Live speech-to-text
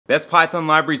Best Python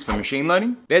libraries for machine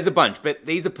learning? There's a bunch, but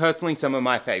these are personally some of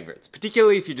my favorites,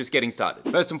 particularly if you're just getting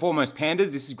started. First and foremost,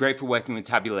 Pandas. This is great for working with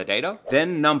tabular data.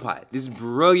 Then NumPy. This is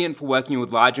brilliant for working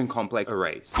with large and complex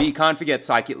arrays. But you can't forget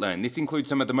scikit-learn. This includes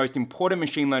some of the most important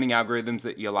machine learning algorithms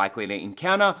that you're likely to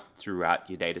encounter throughout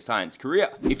your data science career.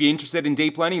 If you're interested in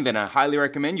deep learning, then I highly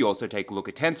recommend you also take a look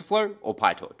at TensorFlow or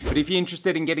PyTorch. But if you're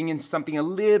interested in getting into something a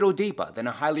little deeper, then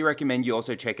I highly recommend you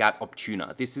also check out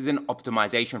Optuna. This is an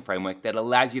optimization framework that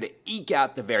allows you to eke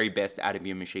out the very best out of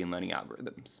your machine learning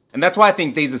algorithms. And that's why I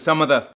think these are some of the